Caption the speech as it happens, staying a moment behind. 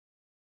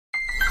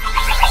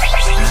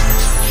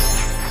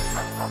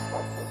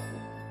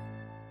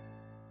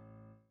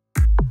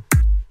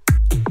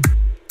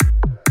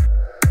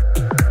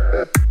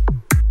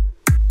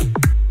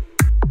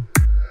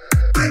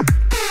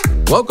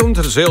Welcome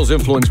to the Sales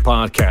Influence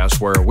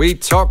Podcast, where we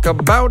talk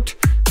about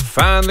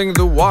finding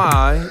the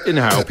why in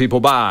how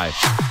people buy.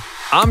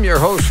 I'm your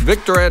host,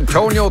 Victor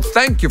Antonio.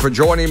 Thank you for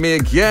joining me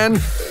again.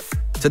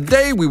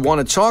 Today, we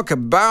want to talk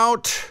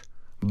about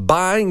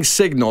buying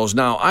signals.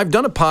 Now, I've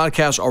done a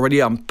podcast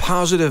already on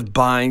positive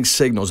buying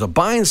signals. A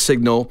buying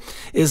signal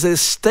is a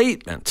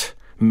statement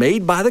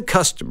made by the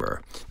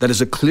customer that is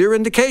a clear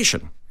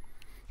indication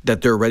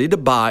that they're ready to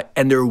buy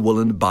and they're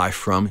willing to buy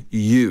from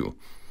you.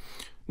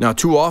 Now,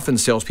 too often,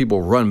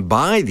 salespeople run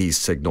by these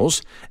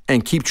signals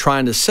and keep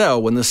trying to sell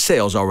when the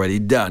sale's already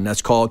done.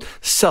 That's called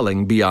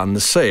selling beyond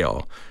the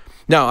sale.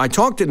 Now, I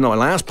talked in my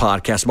last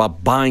podcast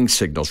about buying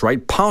signals,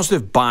 right?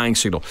 Positive buying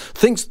signal.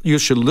 Things you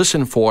should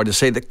listen for to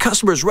say the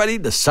customer is ready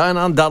to sign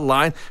on that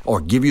line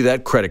or give you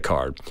that credit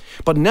card.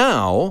 But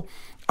now,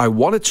 I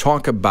want to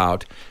talk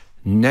about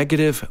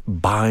negative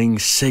buying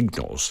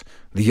signals,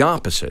 the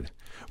opposite.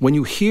 When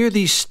you hear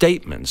these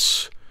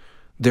statements,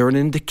 they're an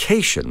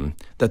indication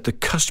that the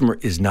customer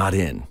is not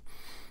in,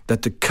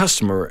 that the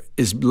customer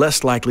is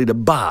less likely to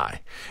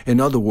buy.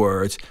 In other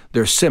words,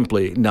 they're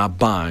simply not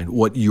buying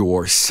what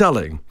you're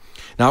selling.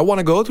 Now, I want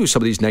to go through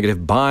some of these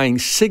negative buying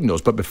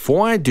signals, but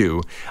before I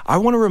do, I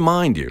want to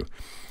remind you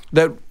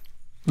that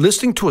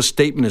listening to a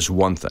statement is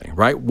one thing,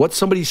 right? What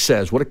somebody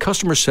says, what a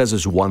customer says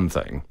is one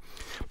thing,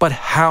 but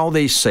how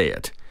they say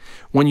it.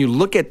 When you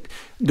look at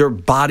their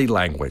body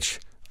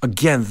language,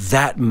 again,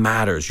 that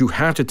matters. You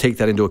have to take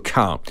that into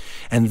account.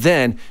 And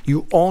then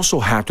you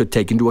also have to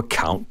take into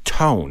account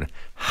tone,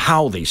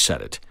 how they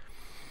said it.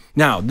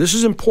 Now, this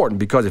is important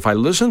because if I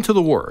listen to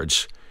the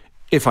words,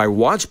 if I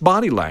watch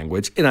body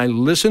language and I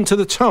listen to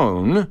the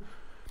tone,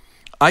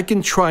 I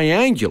can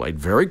triangulate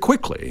very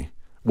quickly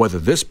whether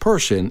this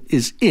person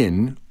is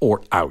in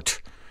or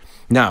out.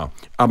 Now,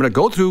 I'm going to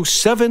go through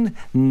 7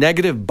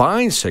 negative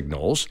buying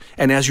signals,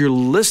 and as you're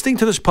listening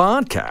to this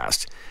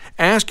podcast,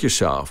 ask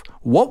yourself,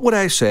 what would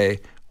I say?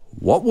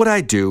 What would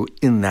I do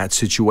in that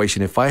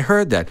situation if I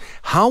heard that?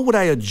 How would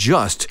I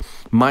adjust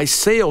my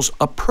sales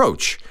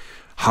approach?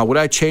 How would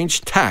I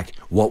change tack?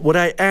 What would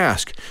I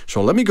ask?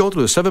 So let me go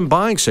through the 7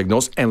 buying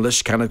signals and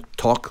let's kind of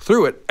talk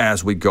through it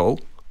as we go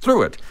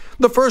through it.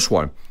 The first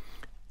one,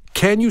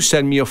 can you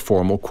send me a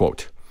formal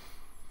quote?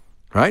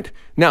 Right?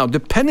 Now,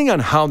 depending on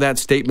how that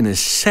statement is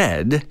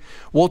said,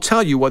 will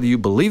tell you whether you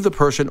believe the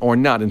person or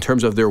not in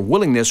terms of their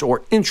willingness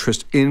or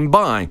interest in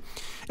buying.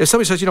 If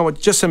somebody says, you know what,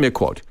 just send me a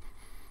quote.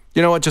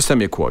 You know what, just send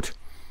me a quote.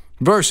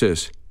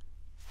 Versus,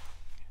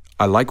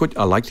 I like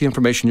the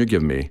information you're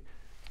giving me.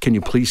 Can you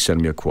please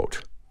send me a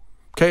quote?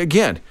 Okay,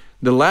 again,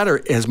 the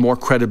latter has more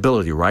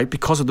credibility, right?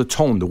 Because of the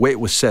tone, the way it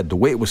was said, the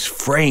way it was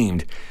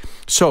framed.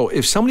 So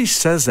if somebody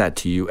says that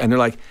to you and they're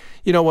like,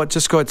 you know what,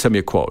 just go ahead and send me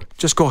a quote.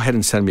 Just go ahead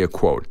and send me a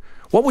quote.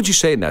 What would you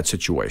say in that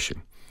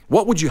situation?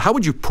 How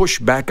would you push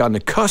back on the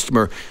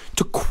customer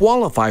to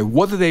qualify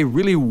whether they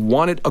really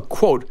wanted a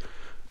quote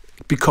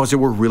because they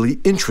were really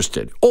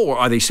interested? Or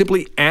are they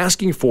simply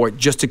asking for it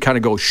just to kind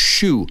of go,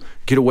 shoo,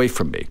 get away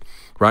from me,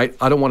 right?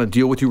 I don't want to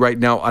deal with you right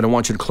now. I don't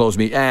want you to close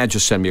me.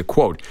 Just send me a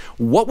quote.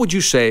 What would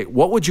you say?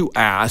 What would you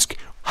ask?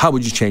 How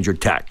would you change your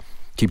tack?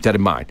 Keep that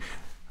in mind.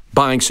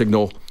 Buying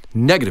signal,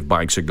 negative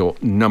buying signal.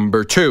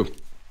 Number 2,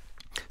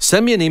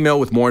 send me an email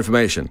with more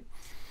information.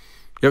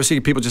 You ever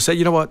see people just say,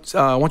 you know what,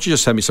 why don't you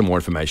just send me some more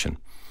information?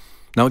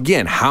 Now,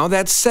 again, how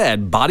that's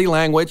said, body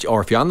language, or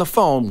if you're on the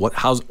phone,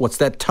 what's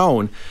that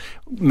tone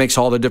makes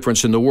all the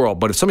difference in the world.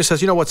 But if somebody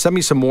says, you know what, send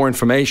me some more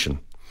information.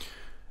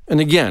 And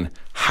again,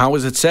 how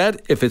is it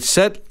said? If it's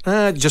said,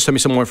 just send me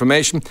some more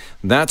information,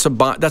 that's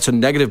a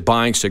negative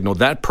buying signal.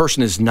 That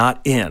person is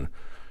not in.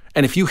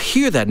 And if you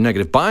hear that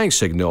negative buying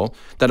signal,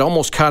 that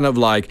almost kind of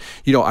like,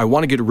 you know, I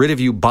want to get rid of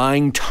you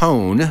buying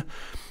tone,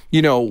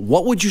 you know,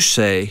 what would you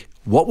say?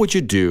 What would you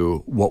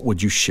do? What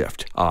would you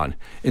shift on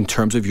in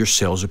terms of your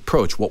sales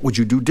approach? What would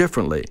you do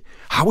differently?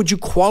 How would you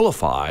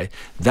qualify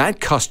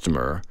that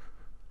customer,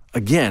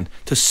 again,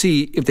 to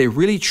see if they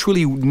really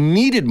truly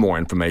needed more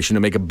information to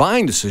make a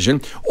buying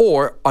decision,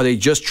 or are they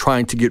just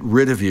trying to get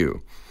rid of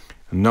you?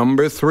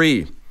 Number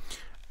 3,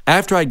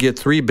 after I get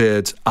 3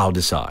 bids, I'll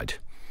decide.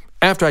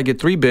 After I get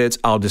 3 bids,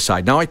 I'll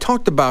decide. Now, I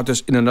talked about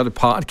this in another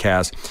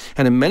podcast,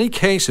 and in many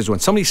cases, when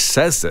somebody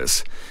says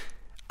this,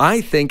 I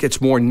think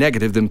it's more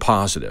negative than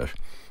positive.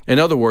 In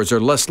other words, they're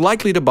less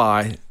likely to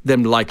buy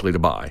than likely to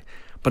buy.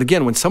 But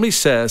again, when somebody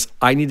says,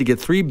 I need to get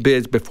 3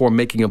 bids before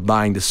making a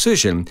buying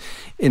decision,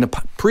 in a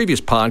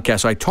previous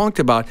podcast, I talked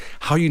about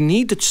how you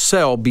need to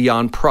sell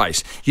beyond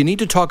price. You need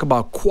to talk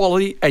about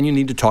quality and you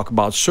need to talk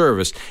about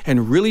service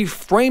and really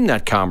frame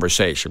that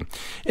conversation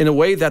in a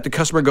way that the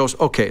customer goes,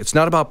 okay, it's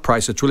not about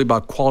price, it's really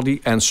about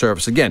quality and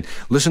service. Again,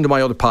 listen to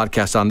my other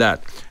podcast on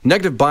that.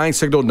 Negative buying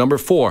signal number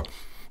 4.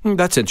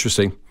 That's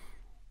interesting.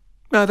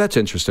 That's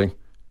interesting.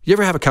 You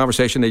ever have a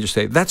conversation, they just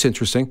say, that's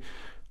interesting.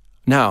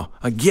 Now,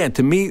 again,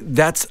 to me,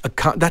 that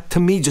to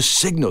me just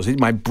signals.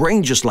 My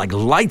brain just like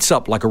lights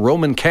up like a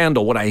Roman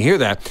candle when I hear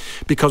that,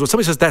 because when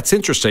somebody says that's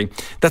interesting,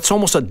 that's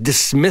almost a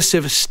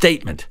dismissive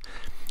statement.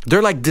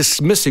 They're like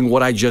dismissing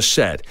what I just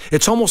said.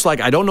 It's almost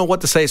like I don't know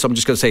what to say, so I'm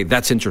just going to say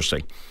that's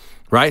interesting,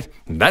 right?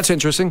 That's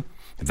interesting.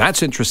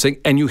 That's interesting.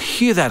 And you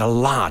hear that a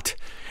lot.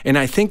 And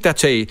I think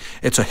it's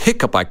a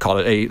hiccup, I call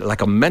it,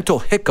 like a mental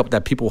hiccup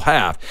that people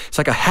have. It's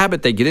like a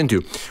habit they get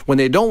into. When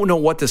they don't know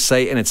what to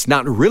say and it's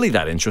not really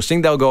that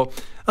interesting, they'll go,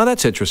 oh,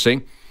 that's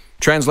interesting.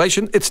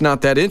 Translation, it's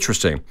not that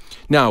interesting.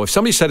 Now, if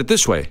somebody said it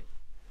this way,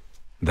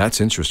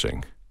 that's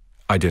interesting.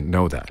 I didn't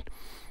know that.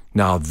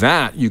 Now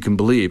that you can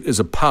believe is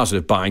a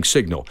positive buying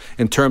signal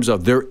in terms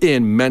of they're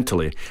in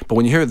mentally. But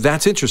when you hear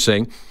that's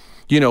interesting,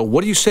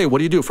 what do you say? What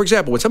do you do? For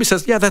example, when somebody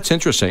says, yeah, that's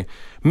interesting,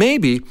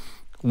 maybe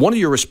one of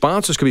your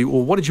responses could be,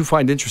 well, what did you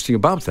find interesting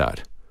about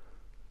that?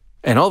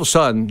 And all of a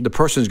sudden, the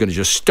person is going to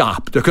just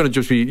stop. They're going to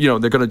just be, they're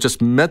going to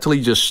just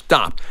mentally just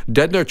stop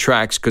dead in their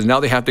tracks because now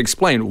they have to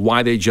explain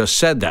why they just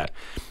said that.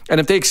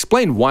 And if they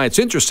explain why it's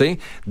interesting,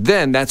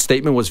 then that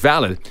statement was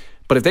valid.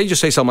 But if they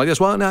just say something like this,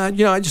 well,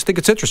 I just think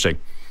it's interesting.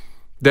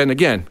 Then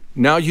again,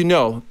 now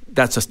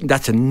that's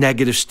a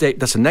negative state.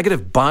 That's a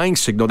negative buying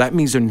signal. That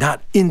means they're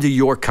not into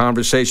your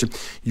conversation,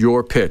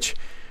 your pitch.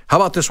 How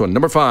about this one?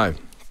 Number 5.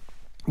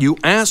 You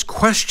ask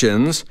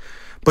questions,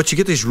 but you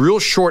get these real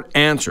short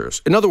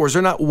answers. In other words,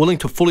 they're not willing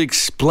to fully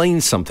explain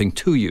something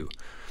to you.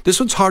 This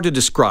one's hard to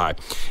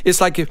describe.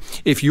 It's like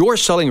if you're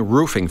selling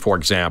roofing, for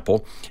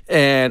example,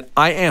 and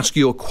I ask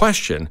you a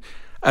question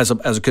as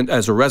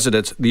a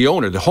resident, the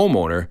owner, the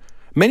homeowner.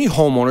 Many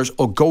homeowners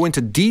will go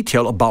into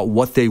detail about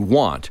what they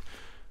want.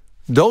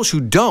 Those who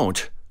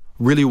don't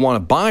really want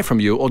to buy from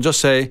you will just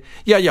say,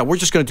 yeah, we're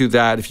just going to do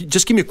that. If you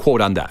just give me a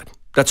quote on that.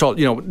 That's all,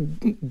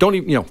 don't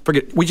even,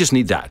 forget, we just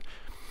need that.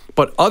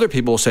 But other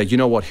people will say, you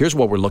know what, here's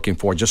what we're looking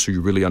for, just so you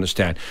really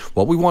understand.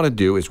 What we want to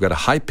do is we've got a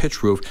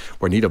high-pitched roof,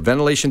 we need a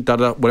ventilation,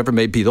 whatever it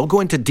may be. They'll go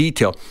into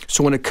detail.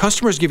 So when a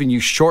customer is giving you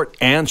short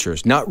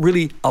answers, not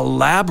really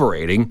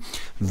elaborating,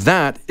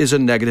 that is a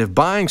negative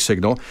buying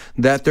signal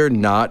that they're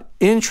not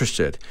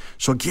interested.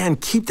 So again,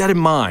 keep that in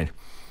mind.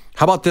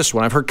 How about this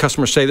one? I've heard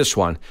customers say this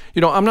one.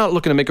 I'm not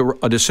looking to make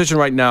a decision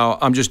right now.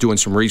 I'm just doing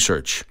some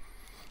research.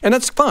 And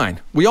that's fine.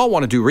 We all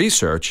want to do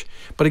research.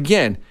 But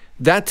again,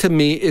 that to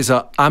me is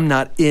a I'm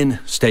not in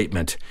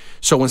statement.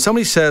 So when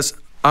somebody says,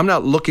 I'm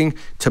not looking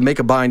to make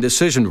a buying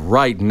decision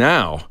right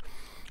now,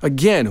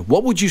 again,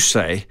 what would you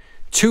say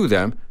to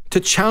them to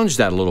challenge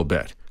that a little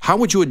bit? How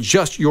would you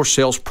adjust your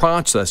sales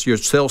process, your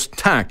sales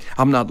tact?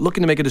 I'm not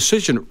looking to make a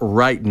decision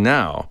right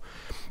now.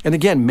 And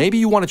again, maybe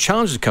you want to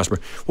challenge the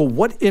customer. Well,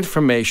 what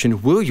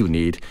information will you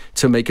need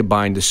to make a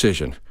buying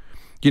decision?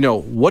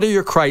 What are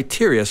your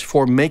criteria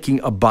for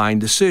making a buying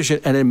decision?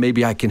 And then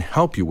maybe I can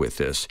help you with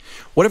this.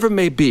 Whatever it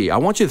may be, I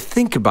want you to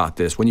think about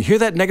this. When you hear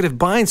that negative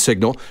buying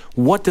signal,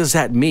 what does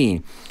that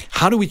mean?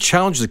 How do we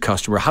challenge the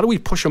customer? How do we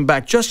push them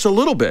back just a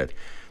little bit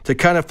to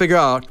kind of figure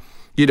out,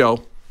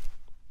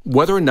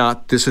 whether or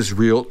not this is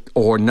real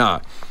or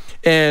not?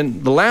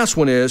 And the last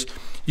one is,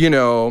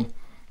 when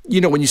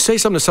you say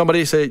something to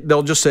somebody,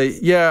 they'll just say,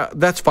 yeah,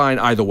 that's fine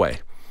either way.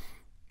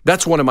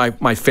 That's one of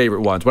my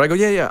favorite ones. When I go,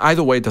 yeah,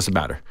 either way, it doesn't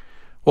matter.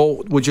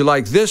 Well, would you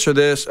like this or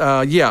this?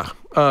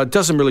 It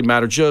doesn't really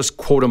matter. Just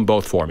quote them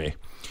both for me.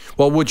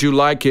 Well, would you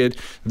like it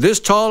this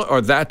tall or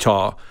that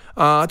tall?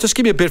 Just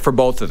give me a bid for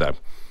both of them.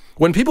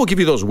 When people give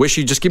you those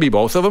wishy, just give me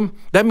both of them,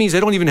 that means they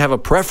don't even have a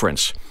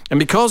preference. And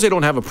because they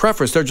don't have a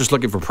preference, they're just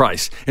looking for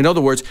price. In other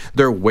words,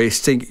 they're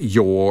wasting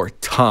your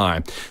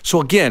time.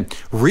 So again,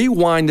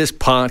 rewind this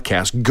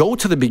podcast, go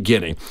to the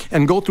beginning,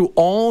 and go through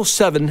all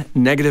 7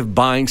 negative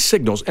buying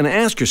signals and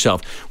ask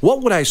yourself,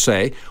 what would I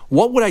say?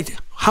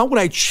 How would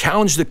I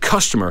challenge the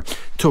customer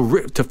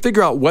to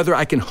figure out whether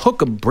I can hook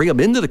them, bring them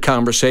into the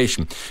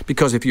conversation?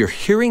 Because if you're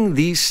hearing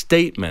these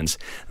statements,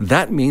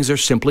 that means they're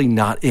simply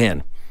not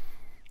in.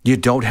 You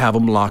don't have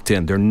them locked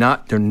in. They're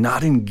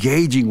not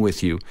engaging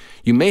with you.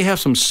 You may have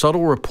some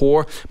subtle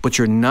rapport, but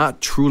you're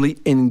not truly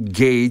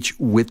engaged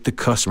with the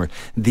customer.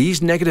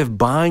 These negative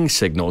buying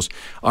signals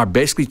are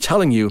basically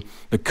telling you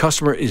the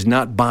customer is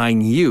not buying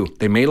you.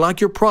 They may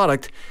like your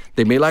product.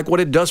 They may like what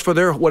it does for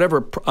their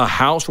a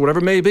house, whatever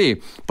it may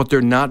be, but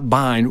they're not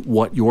buying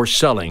what you're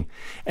selling.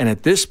 And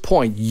at this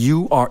point,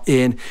 you are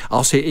in,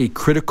 I'll say, a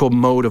critical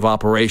mode of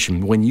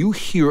operation. When you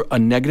hear a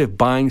negative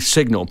buying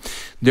signal,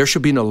 there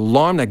should be an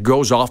alarm that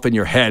goes off in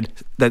your head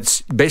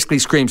that basically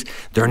screams,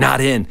 they're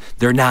not in,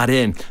 they're not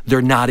in,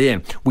 they're not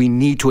in. We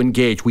need to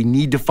engage. We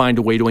need to find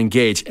a way to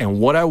engage. And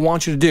what I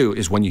want you to do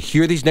is when you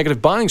hear these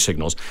negative buying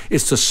signals,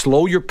 is to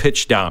slow your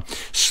pitch down,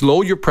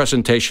 slow your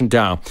presentation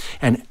down,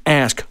 and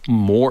ask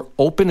more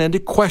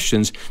open-ended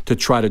questions to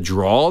try to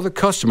draw the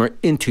customer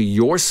into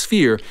your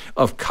sphere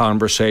of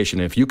conversation.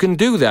 If you can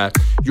do that,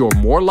 you're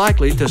more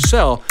likely to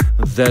sell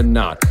than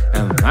not.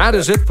 And that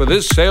is it for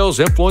this Sales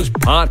Influence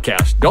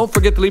podcast. Don't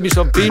forget to leave me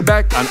some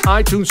feedback on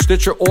iTunes,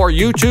 Stitcher, or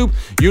YouTube.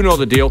 You know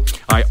the deal.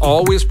 I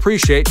always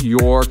appreciate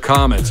your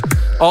comments.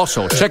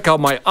 Also, check out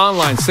my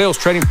online sales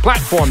training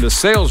platform, the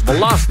Sales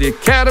Velocity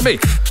Academy.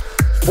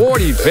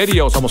 40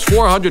 videos, almost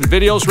 400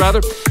 videos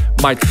rather.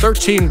 My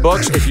 13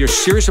 books. If you're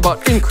serious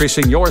about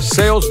increasing your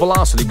sales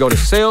velocity, go to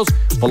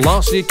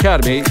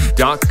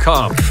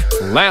salesvelocityacademy.com.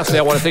 Lastly,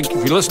 I want to thank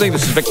you for listening.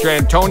 This is Victor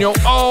Antonio,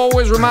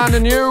 always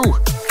reminding you,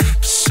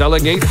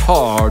 selling ain't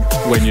hard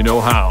when you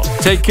know how.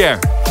 Take care.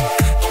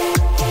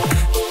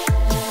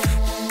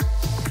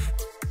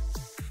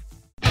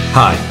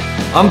 Hi,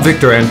 I'm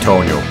Victor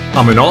Antonio.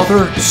 I'm an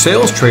author,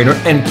 sales trainer,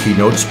 and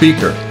keynote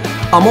speaker.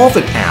 I'm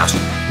often asked,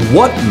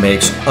 what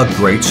makes a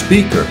great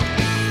speaker?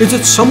 Is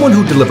it someone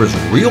who delivers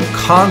real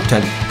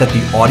content that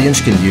the audience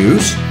can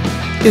use?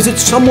 Is it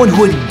someone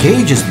who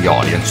engages the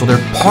audience so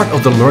they're part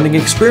of the learning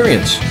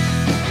experience?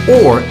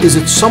 Or is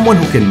it someone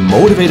who can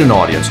motivate an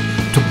audience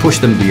to push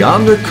them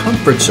beyond their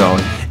comfort zone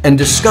and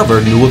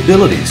discover new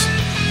abilities?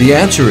 The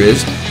answer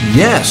is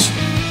yes.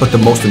 But the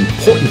most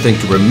important thing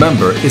to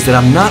remember is that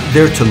I'm not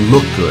there to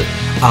look good.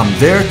 I'm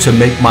there to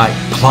make my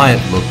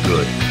client look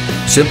good.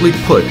 Simply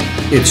put,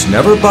 it's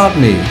never about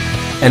me,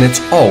 and it's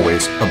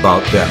always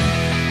about them.